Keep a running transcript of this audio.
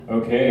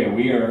Okay,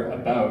 we are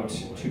about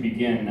to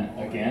begin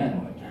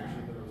again.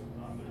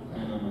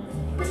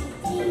 This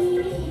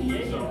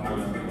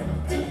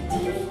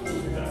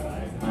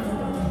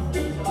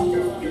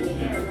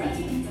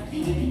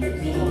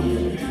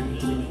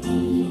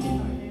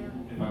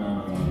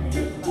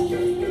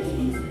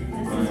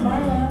is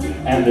Marla.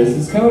 And this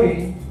is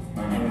Cody.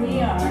 And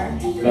we are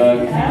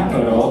The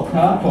Capital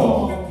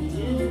Couple.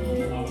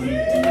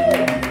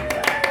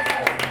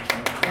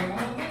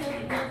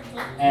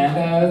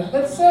 And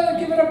let's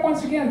give it up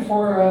once again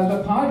for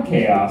the Pod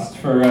Chaos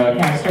for kind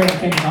of starting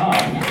things off.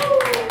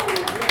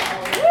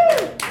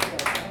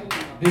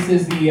 This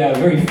is the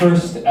very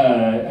first,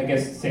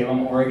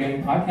 Salem,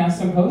 Oregon podcast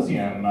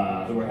symposium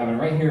that we're having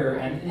right here.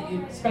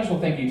 And special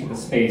thank you to the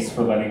space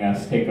for letting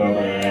us take over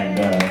and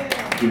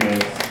do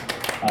this.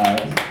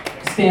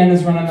 Stan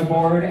is running the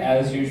board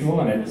as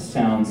usual, and it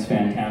sounds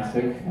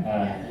fantastic.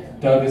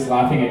 Doug is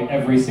laughing at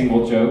every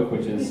single joke,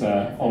 which is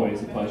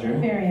always a pleasure.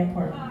 Very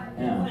important.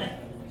 Yeah.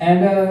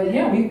 And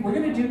we're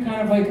going to do kind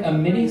of like a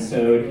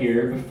mini-sode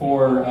here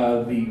before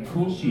the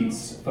Cool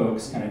Sheets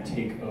folks kind of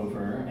take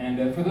over.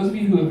 And for those of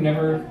you who have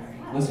never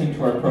listened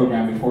to our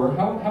program before,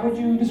 how would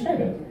you describe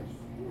it?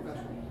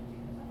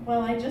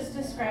 Well, I just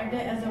described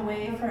it as a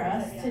way for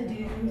us to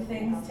do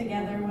things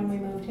together when we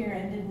moved here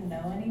and didn't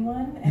know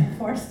anyone and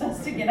forced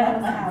us to get out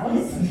of the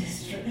house.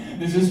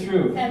 This is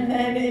true. And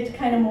then it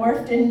kind of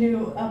morphed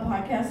into a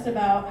podcast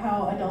about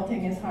how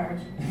adulting is hard.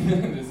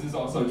 This is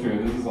also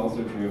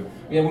true.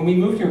 Yeah, when we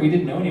moved here, we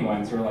didn't know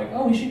anyone, so we're like,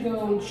 oh, we should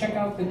go check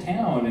out the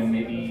town and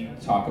maybe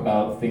talk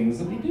about things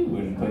that we do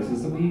and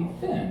places that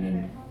we've been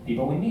and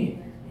people we meet.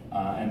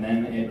 And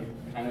then it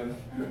kind of...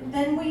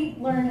 Then we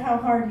learned how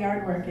hard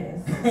yard work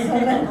is. So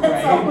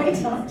that's all we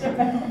talked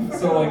about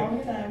for a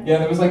long time. Yeah,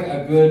 there was like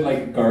a good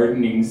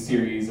gardening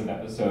series of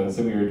episodes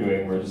that we were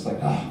doing where we're just like,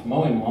 oh,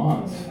 mowing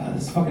lawns. Oh,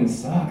 this fucking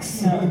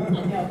sucks.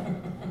 Yep.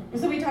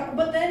 So we talked,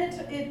 but then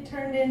it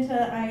turned into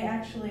I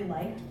actually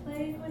liked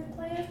playing with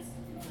plants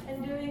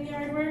and doing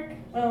yard work.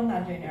 Well,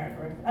 not doing yard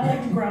work. I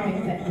liked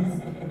growing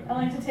things. I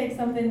like to take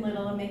something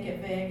little and make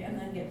it big and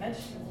then get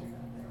vegetables.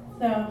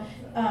 So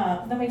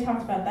then we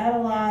talked about that a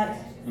lot.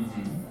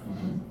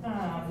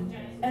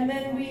 And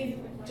then we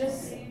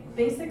just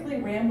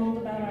basically rambled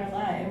about our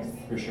lives.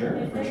 For sure.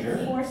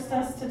 It forced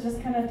us to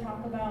just kind of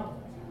talk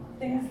about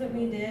things that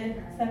we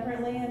did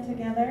separately and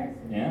together.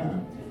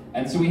 Yeah.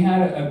 And so we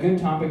had a good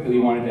topic that we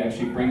wanted to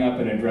actually bring up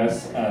and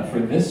address for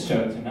this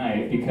show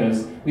tonight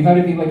because we thought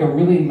it'd be like a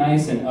really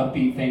nice and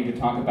upbeat thing to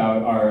talk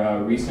about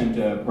our recent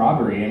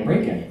robbery and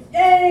break-in.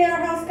 Yay, our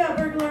house got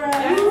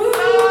burglarized!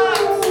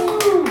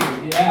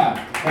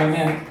 Yeah. Oh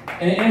man.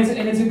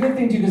 And it's a good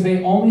thing too because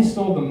they only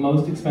stole the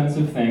most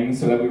expensive things,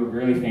 so that we were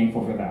really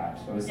thankful for that.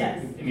 So it's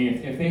yes. like, I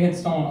mean, if they had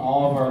stolen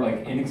all of our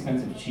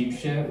inexpensive cheap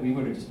shit, we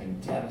would have just been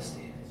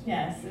devastated.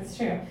 Yes, it's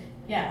true.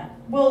 Yeah.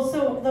 Well,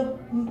 so the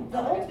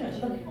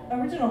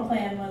original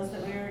plan was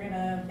that we were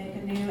gonna make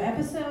a new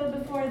episode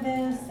before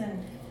this,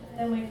 and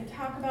then we could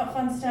talk about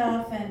fun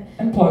stuff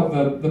and plug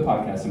the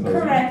podcast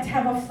symposium. Correct.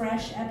 Have a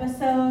fresh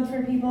episode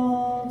for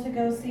people to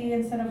go see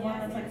instead of one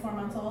that's like 4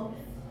 months old.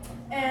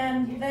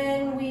 And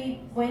then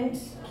we went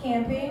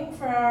camping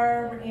for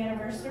our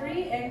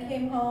anniversary and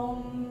came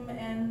home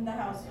and the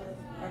house was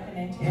broken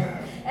into.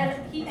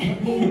 And he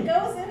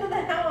goes into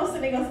the house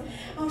and he goes,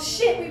 oh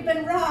shit, we've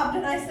been robbed.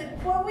 And I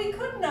said, well, we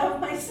couldn't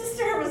have. My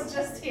sister was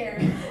just here.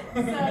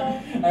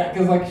 So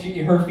because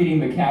her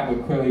feeding the cat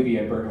would clearly be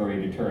a burglary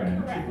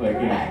deterrent. Correct.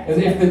 Correct.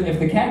 If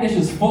the cat dish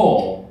is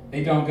full,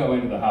 they don't go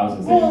into the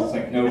houses. They're just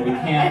like, no, we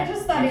can't. I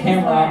just thought we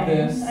can't rob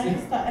this.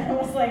 I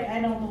was like,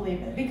 I don't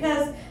believe it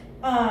because.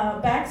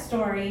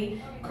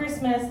 Backstory,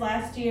 Christmas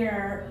last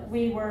year,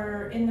 we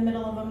were in the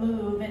middle of a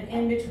move, and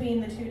in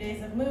between the 2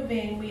 days of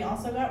moving, we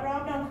also got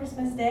robbed on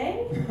Christmas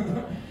Day.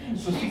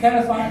 So she kind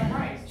of thought,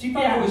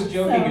 I was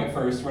joking at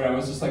first, when I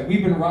was just like,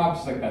 we've been robbed.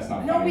 She's like, that's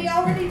not funny. No, we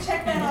already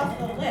checked that off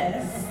the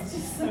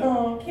list,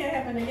 so can't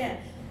happen again.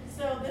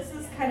 So this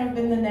has kind of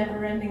been the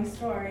never-ending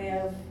story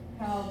of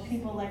how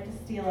people like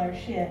to steal our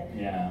shit.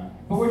 Yeah,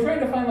 but we're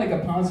trying to find a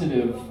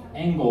positive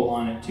angle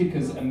on it too,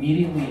 because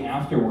immediately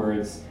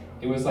afterwards,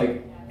 it was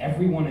like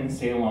everyone in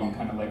Salem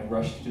kind of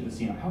rushed to the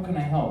scene. How can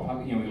I help?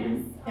 It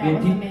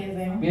was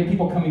amazing. We had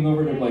people coming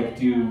over to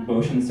do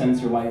motion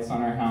sensor lights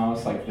on our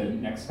house the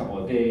next couple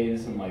of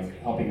days and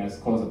helping us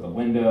close up the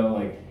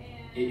window.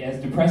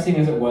 As depressing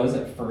as it was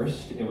at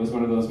first, it was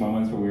one of those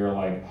moments where we were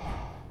like,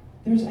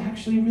 there's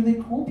actually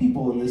really cool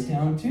people in this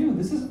town too.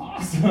 This is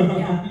awesome.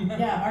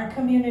 Yeah. Our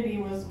community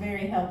was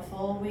very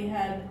helpful. We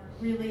had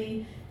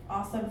really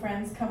awesome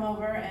friends come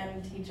over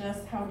and teach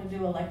us how to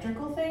do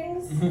electrical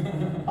things.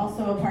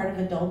 Also a part of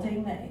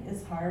adulting that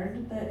is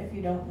hard, that if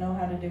you don't know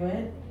how to do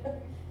it.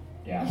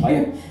 Yeah,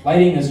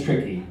 lighting is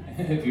tricky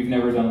if you've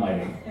never done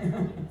lighting.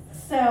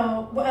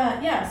 So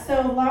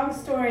long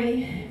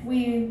story,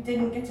 we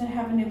didn't get to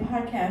have a new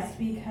podcast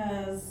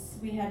because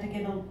we had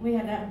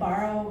to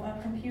borrow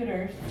a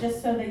computer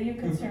just so that you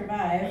could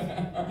survive.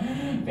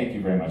 Thank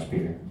you very much,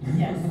 Peter.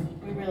 Yes,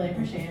 we really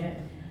appreciate it.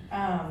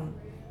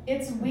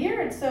 It's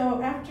weird.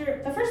 So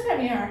after the first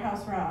time our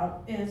house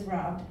is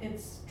robbed,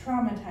 it's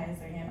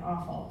traumatizing and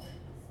awful.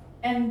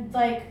 And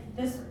like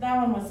that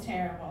one was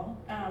terrible.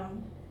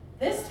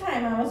 This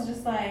time I was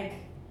just like,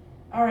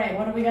 all right,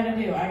 what do we gotta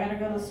do? I gotta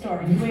go to the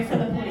store. You wait for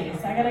the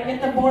police. I gotta get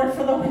the board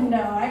for the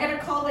window. I gotta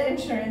call the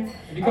insurance.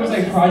 It becomes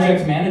like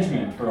project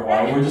management for a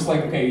while. We're just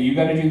like, okay, you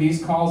gotta do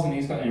these calls and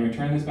and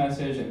return this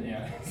message and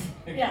yeah.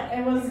 Yeah,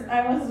 I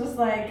was just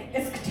like,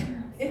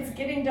 it's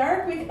getting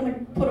dark. We gotta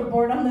put a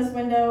board on this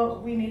window.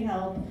 We need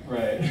help.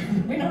 Right.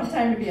 We don't have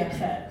time to be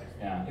upset.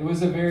 Yeah, it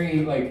was a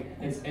very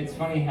it's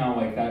funny how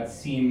like that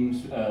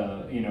seems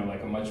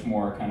like a much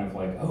more kind of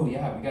like, oh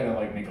yeah, we gotta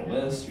like make a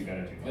list, we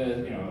gotta do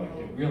this, like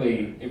it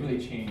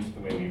really changed the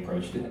way we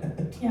approached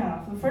it.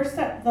 Yeah, the first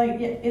time, like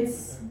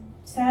it's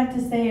sad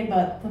to say,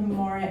 but the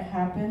more it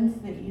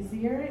happens, the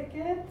easier it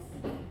gets.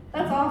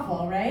 That's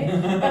awful, right?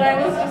 But I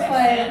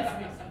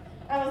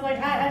was like,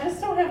 I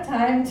just don't have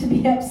time to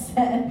be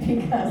upset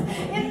because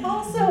it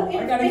also...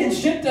 I gotta get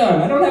shit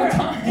done, I don't have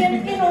time.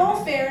 In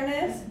all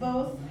fairness,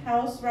 both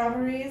house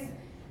robberies,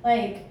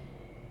 like,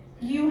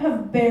 you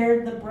have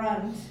bared the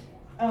brunt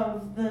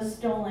of the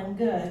stolen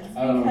goods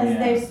because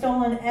they've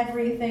stolen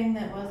everything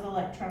that was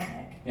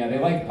electronic. Yeah, they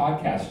like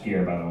podcast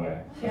gear, by the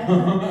way.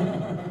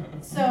 Yeah.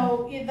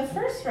 So, the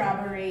first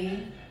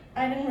robbery,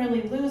 I didn't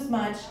really lose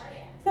much,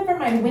 except for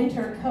my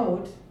winter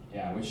coat.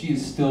 Yeah, which she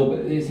is still...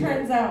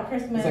 Turns out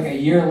Christmas... It's like a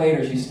year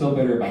later, she's still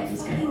bitter about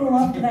this. I fucking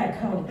loved that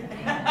coat.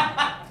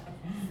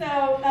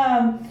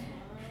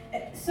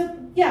 So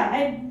yeah,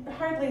 I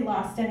hardly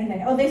lost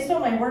anything. Oh, they stole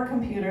my work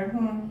computer.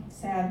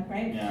 Sad,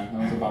 right? Yeah, that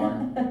was a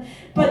bummer.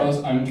 But all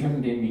those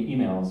unturned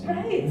emails.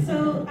 Right,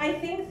 so I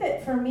think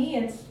that for me,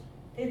 it's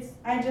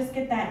I just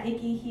get that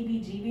icky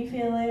heebie-jeebie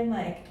feeling,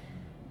 like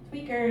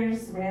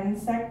tweakers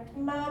ransacked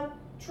my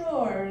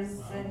drawers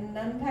and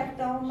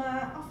unpacked all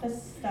my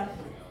office stuff.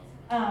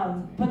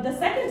 But the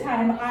second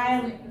time,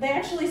 they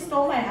actually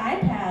stole my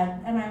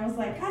iPad, and I was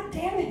like, God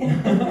damn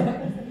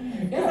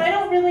it. Because I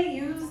don't really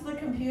use the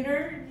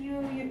computer.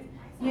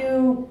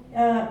 You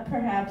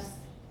perhaps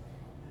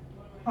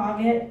hog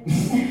it.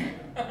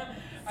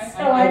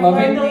 I love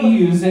it when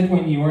you use it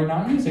when you are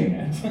not using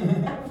it.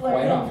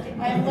 Quite often.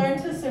 I've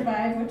learned to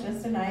survive with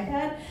just an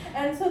iPad,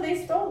 and so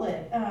they stole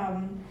it.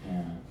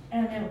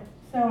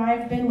 So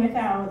I've been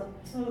without.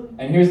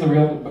 And here's the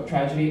real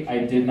tragedy.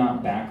 I did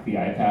not back the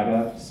iPad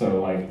up,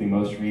 so like the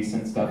most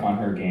recent stuff on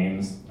her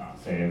games, not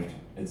saved.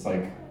 It's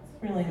like,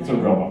 it's a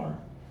real bummer.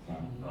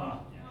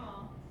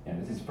 Yeah,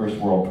 this is first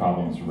world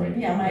problems right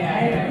here.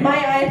 Yeah, my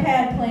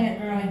iPad plant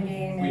growing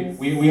game is...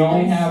 We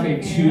only have a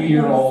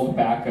 2-year-old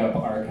backup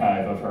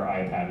archive of her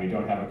iPad. We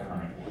don't have a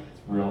current one.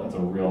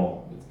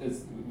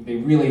 They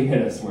really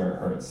hit us where it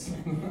hurts.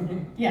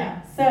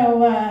 Yeah,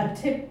 so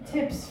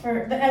tips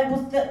for...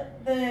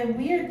 The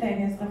weird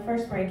thing is the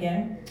first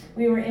break-in,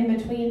 we were in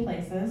between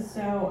places,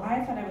 so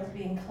I thought I was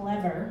being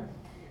clever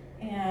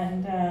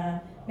and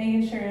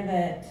making sure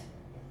that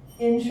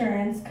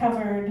insurance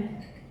covered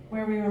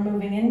where we were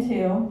moving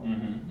into,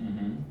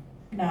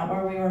 not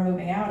where we were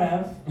moving out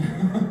of.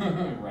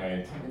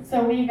 Right.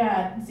 So we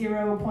got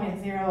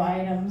 0.0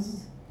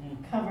 items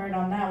covered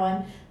on that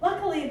one.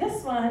 Luckily,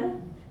 this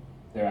one...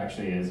 There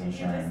actually is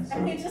insurance.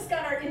 We just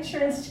got our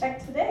insurance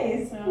check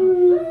today, so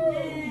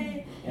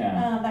yay.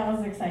 Yeah. That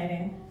was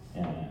exciting.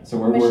 Yeah. So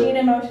Machine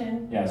in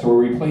motion. Yeah, so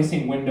we're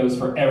replacing windows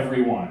for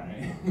everyone.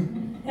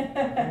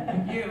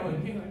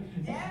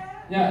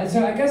 Yeah,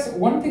 so I guess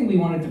one thing we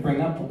wanted to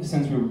bring up,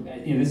 since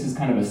this is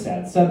kind of a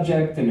sad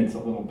subject and it's a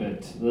little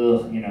bit,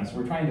 so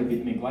we're trying to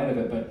make light of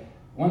it, but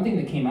one thing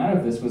that came out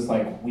of this was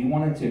like, we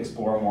wanted to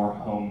explore more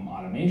home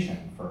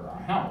automation for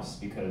our house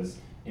because,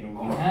 we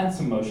had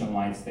some motion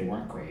lights, they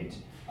weren't great,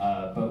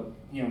 but,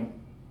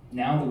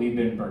 now that we've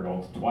been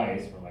burgled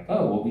twice, we're like,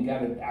 oh, well, we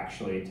gotta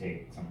actually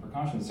take some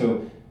precautions.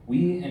 So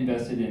we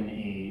invested in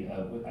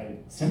a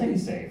Simply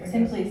Safe, I guess.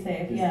 Simply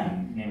Safe, is yeah.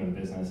 the name of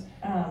the business.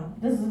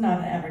 This is not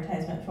an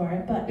advertisement for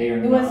it, but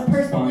it was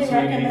personally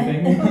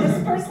recommended. It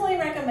was personally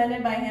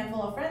recommended by a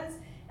handful of friends,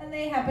 and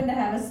they happened to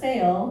have a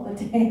sale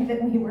the day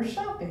that we were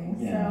shopping.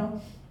 Yeah.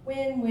 So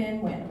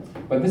win-win-win.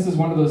 But this is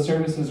one of those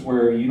services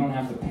where you don't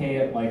have to pay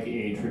it like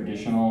a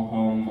traditional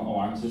home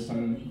alarm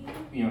system,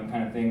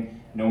 kind of thing.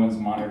 No one's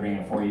monitoring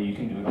it for you. You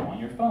can do it all on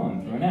your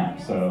phone through an app.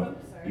 So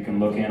you can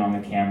look in on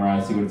the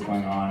camera, see what's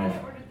going on. If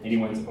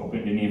anyone's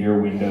opened any of your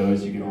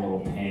windows, you get a little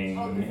ping.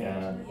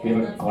 We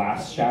have a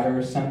glass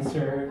shatter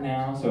sensor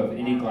now, so if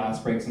any glass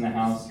breaks in the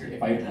house,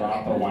 if I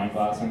drop a wine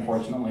glass,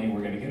 unfortunately,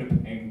 we're going to get a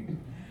ping.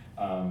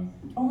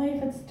 Only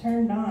if it's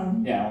turned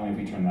on. Yeah, only if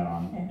we turn that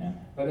on. Okay. Yeah.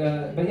 But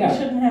yeah. We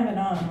shouldn't have it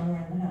on when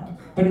we're in the house.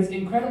 But it's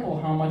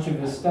incredible how much of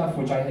this stuff,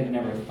 which I had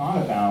never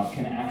thought about,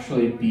 can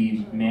actually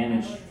be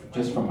managed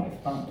just from my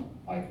phone.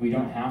 Like, we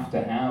don't have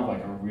to have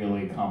like a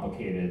really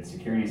complicated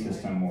security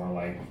system or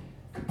like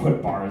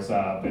put bars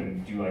up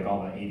and do like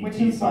all the ADT signs.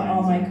 Which is what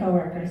all my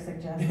coworkers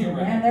suggested.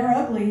 Right. Man, they were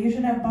ugly. You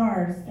should have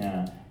bars.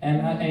 Yeah,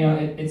 and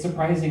it's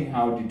surprising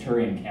how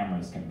deterring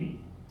cameras can be.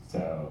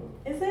 So.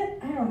 Is it?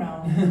 I don't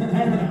know.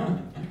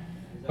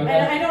 But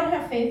I don't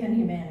have faith in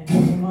humanity.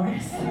 anymore.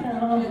 So,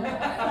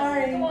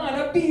 sorry. Come on,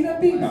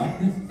 upbeat. No.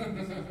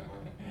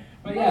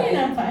 But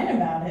yeah, I'm fine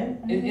about it.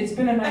 It's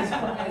been a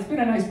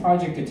nice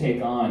project to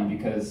take on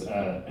because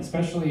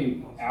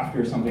especially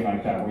after something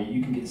like that where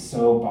you can get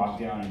so bogged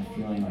down and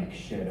feeling like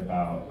shit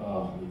about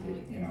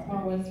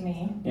What was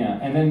me? Yeah,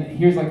 and then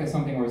here's like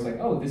something where it's like,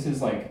 oh, this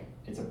is like,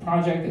 it's a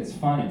project, it's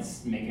fun,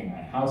 it's making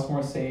my house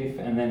more safe,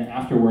 and then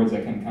afterwards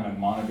I can kind of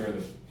monitor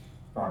the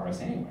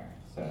progress anywhere.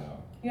 So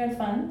you had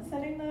fun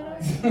setting that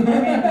up?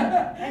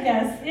 I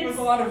guess it was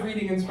a lot of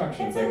reading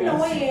instructions. It's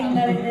annoying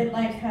that it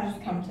like has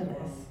come to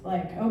this.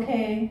 Like,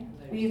 okay,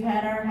 we've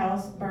had our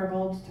house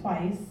burgled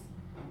twice.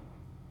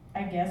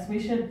 I guess we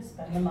should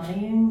spend the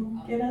money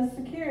and get a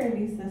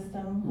security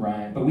system.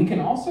 Right, but we can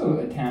also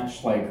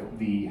attach like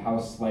the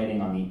house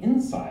lighting on the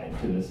inside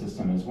to the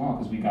system as well,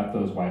 because we got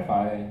those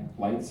Wi-Fi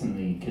lights in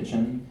the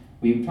kitchen.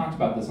 We've talked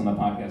about this on the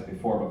podcast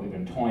before, but we've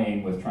been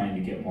toying with trying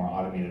to get more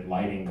automated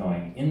lighting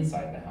going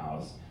inside the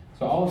house.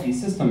 So all of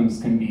these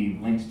systems can be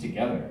linked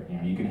together.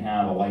 You can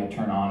have a light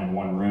turn on in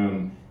one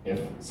room if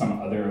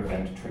some other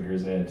event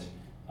triggers it.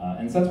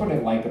 And so that's what I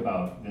like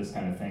about this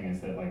kind of thing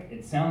is that like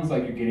it sounds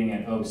like you're getting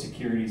an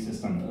security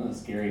system,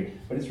 scary,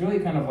 but it's really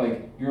kind of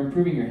like you're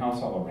improving your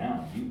house all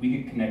around.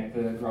 We could connect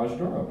the garage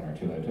door opener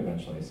to it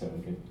eventually, so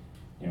we could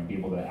be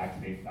able to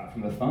activate that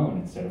from the phone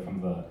instead of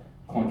from the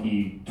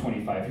clunky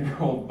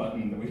 25-year-old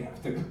button that we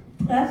have to.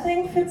 That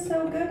thing fits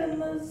so good in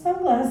the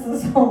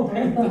sunglasses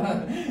holder.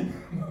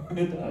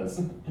 It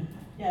does.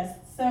 Yes.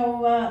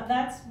 So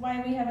that's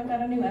why we haven't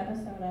got a new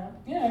episode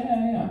up.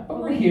 Yeah. But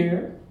we're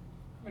here.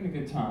 Having a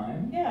good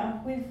time. Yeah,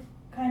 we've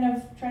kind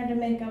of tried to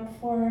make up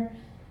for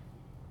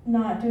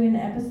not doing an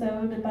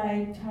episode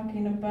by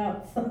talking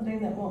about something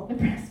that won't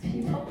depress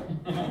people.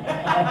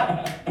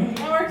 That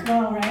works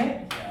well,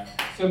 right? Yeah.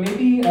 So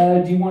maybe,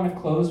 do you want to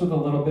close with a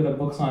little bit of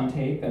Books on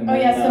Tape? And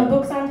so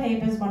Books on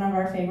Tape is one of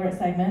our favorite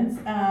segments.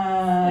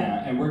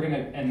 And we're going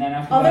to, and then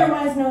after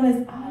otherwise known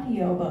as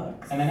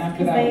audiobooks. And then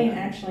after that, they ain't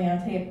actually on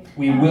tape.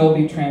 We will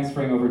be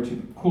transferring over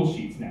to Cool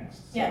Sheets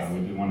next. Yes. So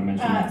we do want to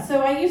mention that.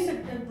 So I used to,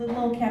 the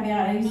little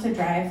caveat, I used to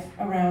drive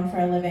around for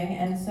a living,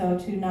 and so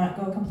to not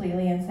go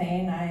completely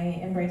insane, I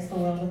embraced the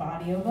world of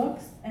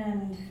audiobooks,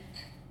 and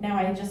now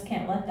I just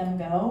can't let them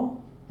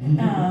go.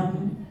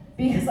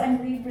 Because I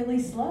read really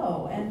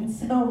slow, and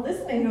so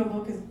listening to a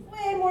book is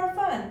way more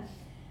fun.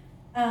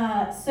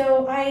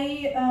 So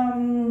I've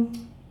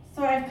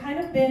kind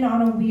of been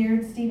on a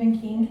weird Stephen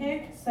King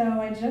kick. So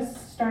I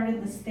just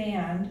started The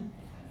Stand.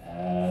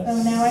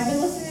 So now I've been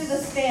listening to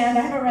The Stand.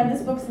 I haven't read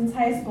this book since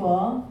high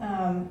school.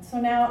 So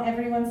now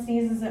everyone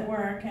sneezes at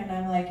work, and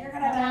I'm like, you're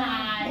gonna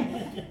die.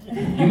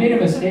 You made a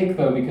mistake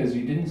though because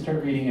you didn't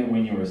start reading it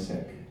when you were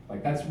sick.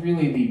 Like that's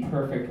really the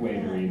perfect way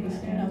to read The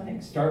Stand. No,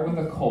 start with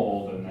a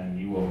cold, and then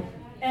you will.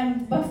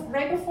 And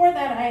right before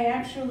that, I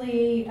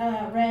actually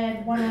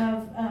read one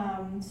of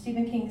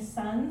Stephen King's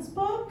son's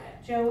book,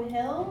 Joe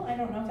Hill. I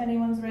don't know if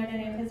anyone's read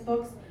any of his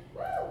books.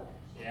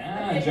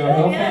 Yeah, Joe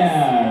Hill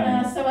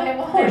fan. So I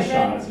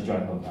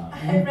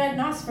read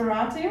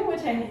Nosferatu,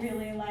 which I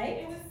really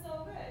liked. It was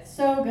so good.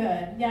 So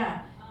good,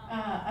 yeah.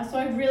 So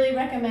I really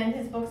recommend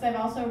his books. I've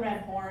also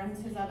read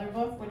Horns, his other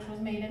book, which was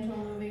made into a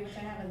movie, which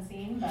I haven't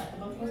seen, but the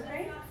book was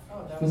great.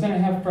 Doesn't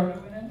it have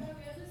Frodo in it?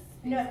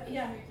 No,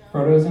 yeah.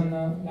 Frodo's in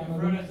that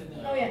movie? Frodo's in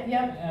the. Oh yeah,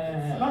 yep.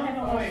 Well, I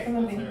haven't watched the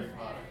movie.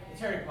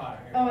 It's Harry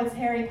Potter. Oh, it's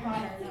Harry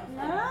Potter.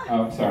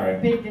 Oh, sorry.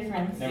 Big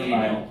difference. Never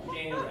mind.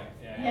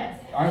 Yes.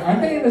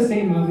 Aren't they in the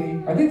same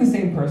movie? Are they the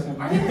same person?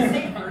 Are they the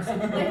same person?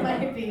 They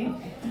might be.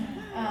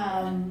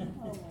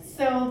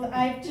 So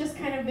I've just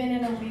kind of been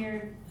in a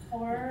weird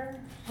horror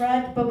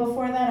rut, but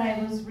before that I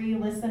was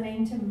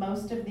re-listening to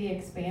most of the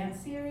Expanse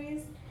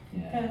series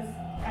because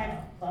I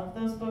love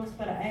those books,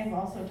 but I've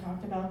also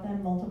talked about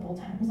them multiple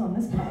times on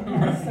this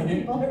podcast, so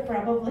people are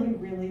probably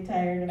really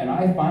tired of it. And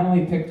I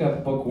finally picked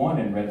up book 1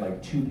 and read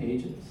like 2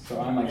 pages, so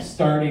I'm like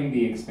starting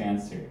the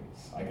Expanse series.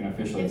 I can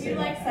officially say that. If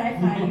you like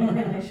sci-fi, you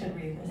really should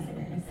read this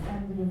series. I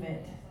love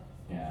it.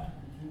 Yeah.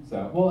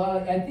 So, well,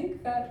 I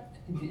think that,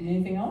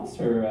 anything else,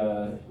 or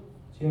do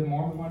you have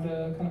more we want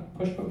to kind of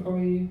push before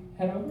we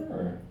head over,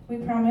 or? We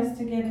promised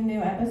to get a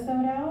new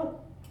episode out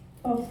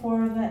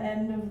before the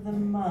end of the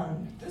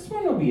month. This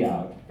one will be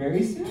out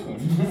very soon.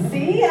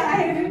 See,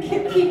 I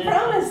keep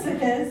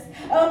promises.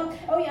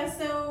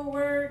 So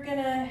we're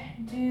gonna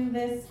do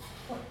this,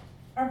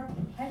 or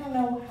I don't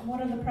know,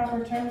 what are the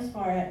proper terms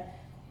for it?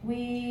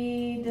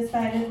 We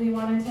decided we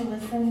wanted to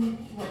listen,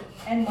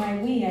 and by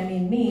we, I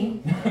mean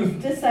me,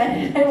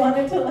 decided I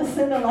wanted to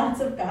listen to lots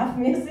of goth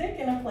music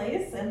in a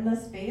place, and the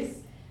space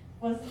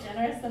was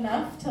generous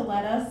enough to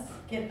let us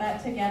get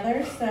that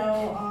together. So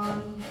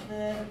on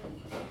the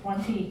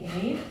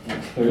 28th,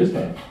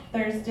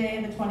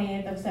 Thursday, the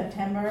 28th of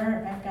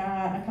September, I've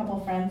got a couple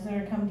friends that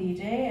are come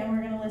DJ, and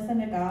we're gonna listen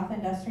to goth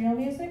industrial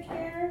music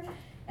here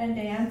and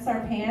dance our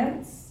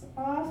pants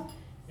off.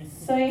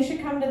 So you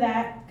should come to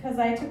that, because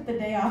I took the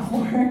day off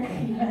work.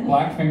 Even.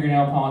 Black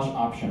fingernail polish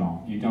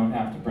optional. You don't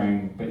have to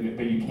bring, but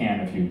you can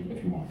if you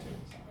want to.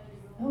 So.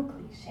 Oh,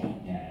 cliche.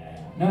 Yeah.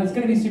 No, it's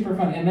going to be super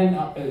fun. And then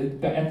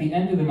at the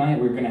end of the night,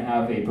 we're going to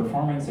have a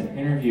performance and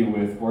interview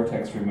with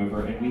Vortex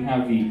Remover, and we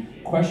have the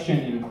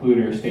question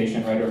includer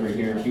station right over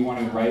here. If you want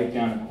to write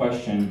down a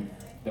question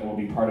that will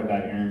be part of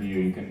that interview,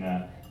 you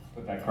can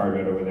put that card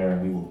right over there,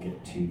 and we will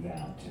get to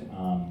that.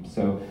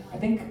 So I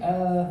think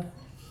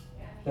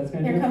that's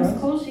going to do it for us. Here comes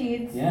Cool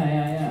Sheets.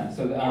 Yeah.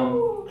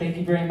 So thank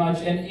you very much.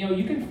 And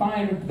you can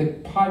find the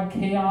Pod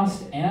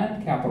Chaos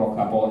and Capital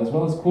Couple, as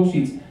well as Cool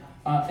Sheets,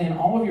 in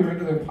all of your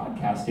regular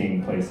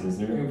podcasting places.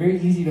 They're very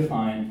easy to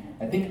find.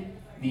 I think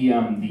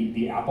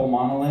the Apple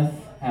monolith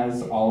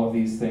has all of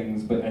these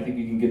things, but I think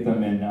you can get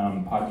them in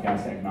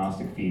podcast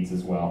agnostic feeds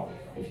as well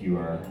if you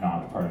are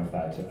not part of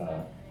that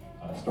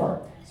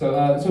store.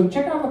 So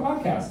check out the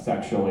podcasts.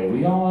 Actually,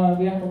 we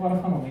have a lot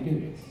of fun when we do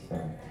these. So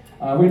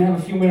we're gonna have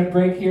a few minute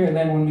break here, and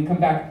then when we come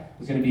back,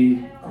 there's gonna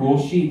be Cool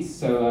Sheets.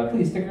 So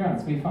please stick around.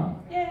 It's gonna be fun.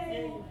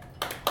 Yay!